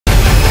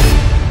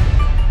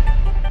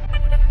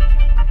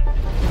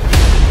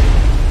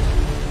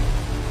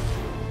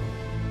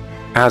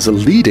As a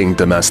leading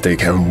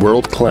domestic and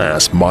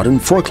world-class modern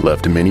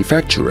forklift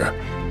manufacturer,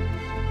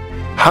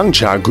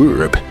 Hangcha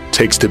Group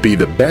takes to be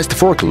the best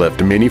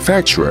forklift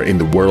manufacturer in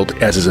the world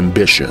as its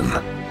ambition,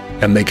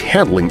 and make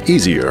handling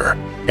easier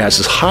as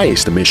its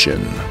highest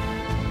mission.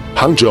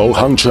 Hangzhou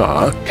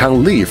Hangcha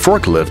Kangli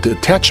Forklift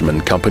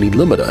Attachment Company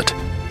Limited,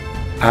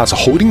 as a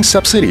holding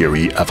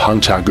subsidiary of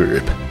Hangcha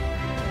Group,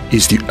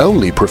 is the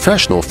only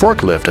professional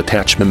forklift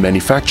attachment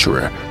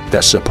manufacturer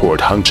that support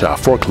Hangcha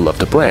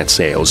Forklift brand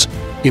sales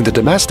in the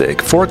domestic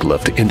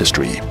forklift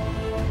industry.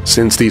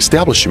 Since the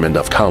establishment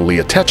of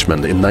Kangli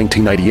Attachment in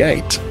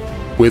 1998,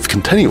 with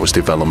continuous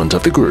development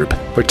of the group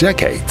for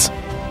decades,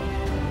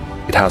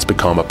 it has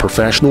become a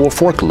professional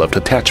forklift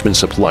attachment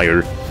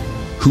supplier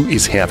who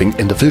is having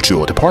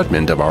individual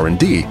department of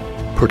R&D,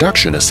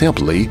 production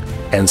assembly,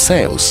 and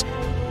sales.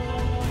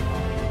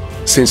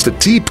 Since the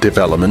deep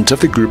development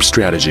of the group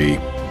strategy,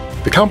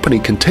 the company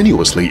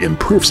continuously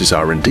improves its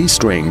R&D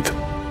strength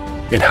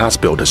and has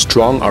built a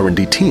strong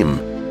R&D team,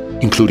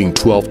 including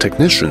 12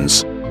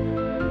 technicians.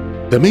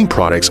 The main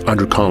products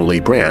under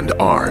Kangli brand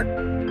are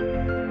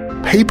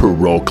paper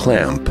roll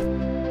clamp,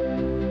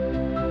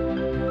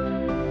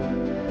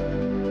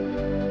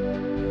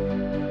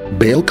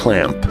 bale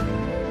clamp,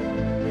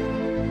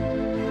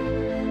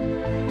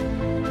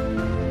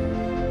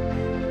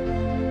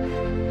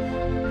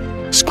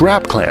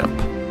 scrap clamp,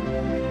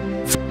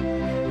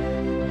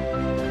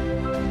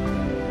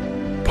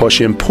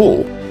 push and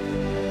pull,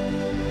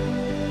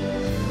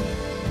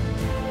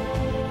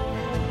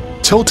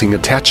 tilting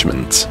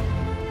attachments,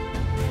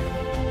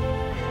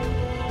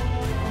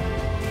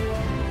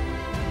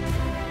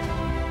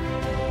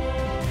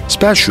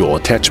 special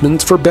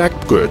attachments for back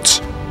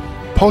goods,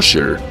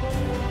 pusher,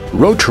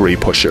 rotary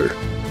pusher,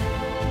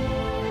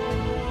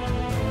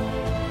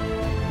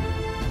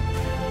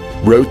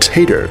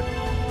 rotator,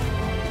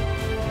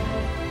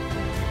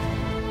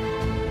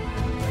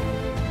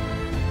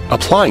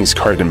 appliance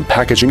carton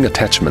packaging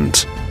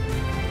attachment,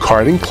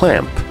 carton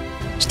clamp,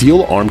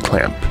 steel arm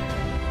clamp,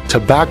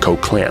 tobacco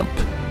clamp,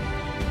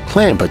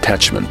 clamp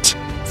attachment,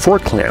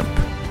 fork clamp,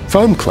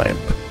 foam clamp,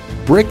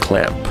 brake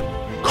clamp,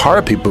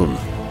 carpet boom,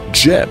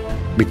 jib,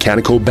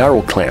 mechanical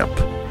barrel clamp,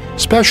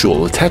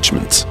 special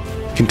attachments,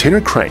 container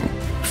crane,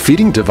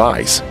 feeding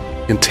device,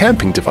 and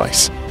tamping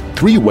device,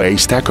 three-way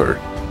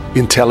stacker,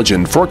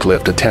 intelligent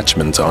forklift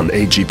attachments on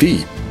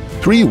AGV,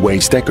 three-way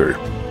stacker,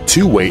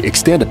 two-way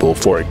extendable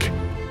fork,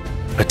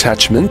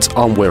 attachments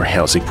on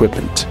warehouse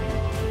equipment,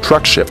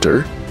 truck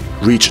shifter,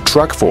 reach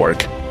truck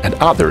fork, and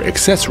other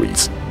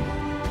accessories.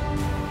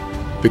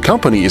 The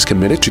company is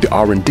committed to the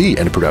R&D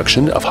and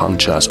production of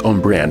Hangcha's own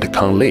brand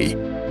Kangli.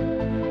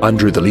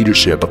 Under the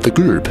leadership of the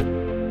group,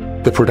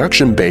 the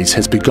production base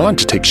has begun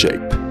to take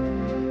shape.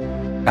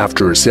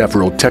 After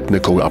several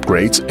technical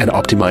upgrades and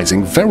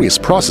optimizing various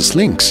process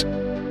links,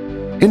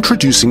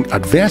 introducing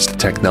advanced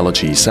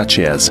technology such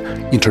as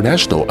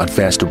International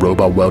Advanced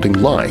Robot Welding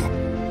Line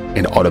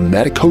and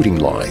Automatic Coating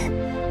Line,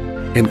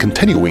 and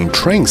continuing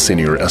train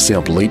senior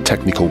assembly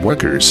technical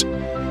workers,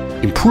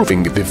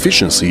 improving the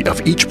efficiency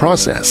of each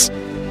process.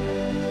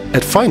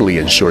 It finally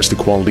ensures the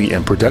quality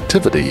and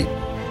productivity.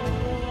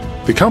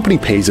 The company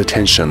pays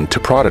attention to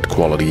product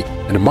quality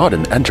and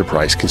modern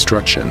enterprise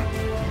construction,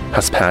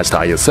 has passed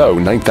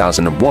ISO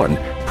 9001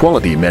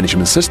 Quality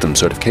Management System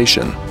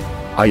certification,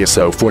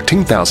 ISO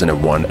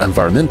 14001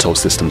 Environmental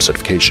System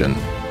certification,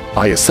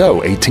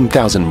 ISO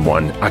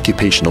 18001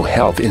 Occupational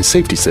Health and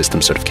Safety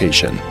System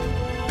certification.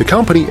 The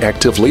company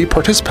actively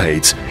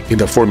participates in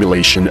the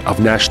formulation of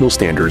national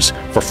standards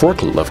for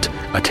forklift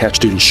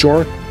attached to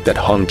ensure that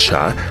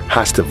Hangcha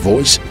has the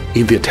voice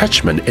in the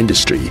attachment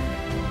industry,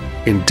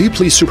 and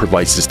deeply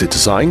supervises the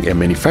design and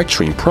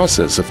manufacturing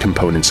process of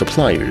component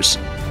suppliers.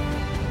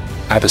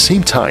 At the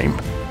same time,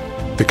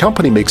 the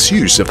company makes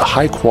use of the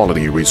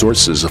high-quality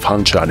resources of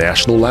Hangcha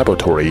National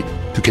Laboratory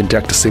to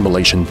conduct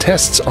simulation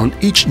tests on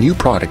each new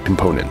product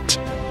component.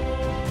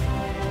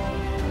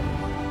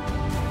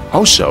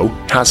 Also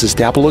has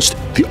established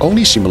the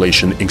only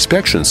simulation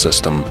inspection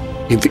system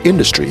in the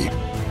industry,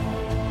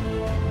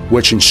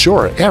 which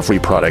ensure every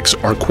products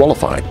are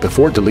qualified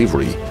before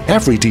delivery.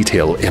 Every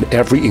detail in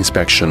every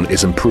inspection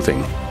is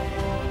improving.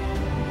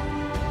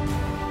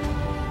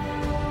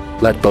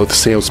 Let both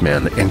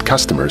salesmen and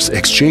customers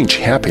exchange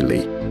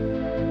happily.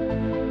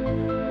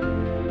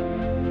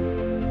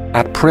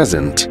 At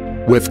present,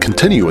 with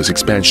continuous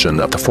expansion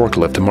of the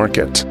forklift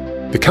market,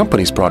 the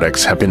company's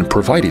products have been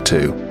provided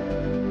to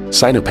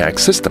Sinopack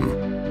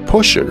system,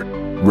 pusher,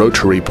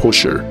 rotary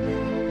pusher,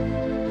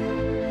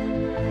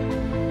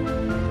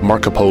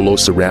 Marco Polo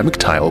ceramic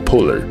tile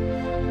puller,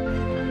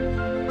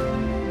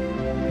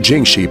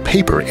 Jingxi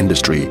paper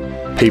industry,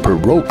 paper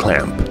roll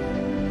clamp,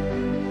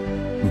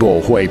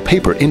 Bohui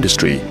paper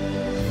industry,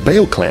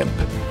 bale clamp,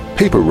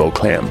 paper roll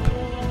clamp,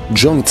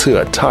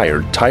 Zhengce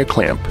tire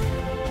clamp,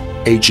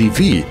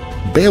 AGV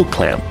bale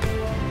clamp,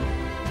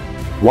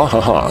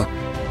 Wahaha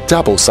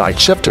double side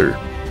shifter,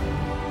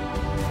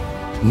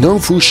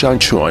 Nongfu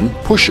Shanchuan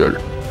pusher,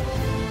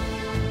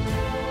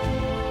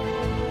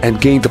 and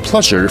gain the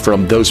pleasure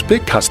from those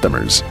big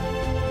customers.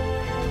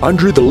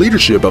 Under the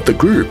leadership of the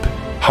group,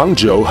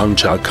 Hangzhou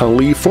Hangcha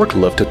Kangli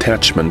Forklift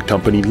Attachment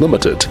Company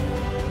Limited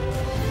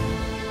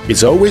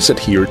is always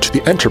adhered to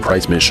the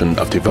enterprise mission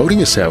of devoting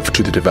itself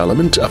to the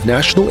development of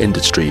national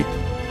industry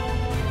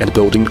and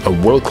building a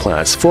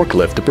world-class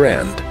forklift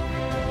brand.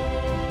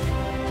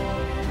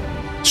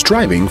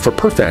 Striving for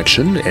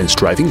perfection and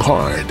striving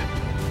hard.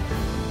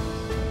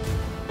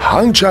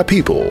 Hangcha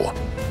people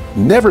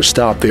never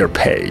stop their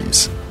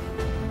pace.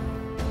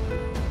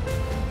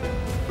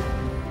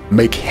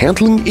 Make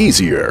handling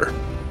easier.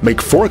 Make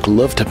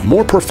forklift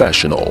more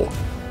professional.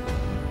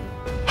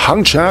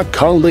 Hangcha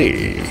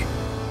Kangli.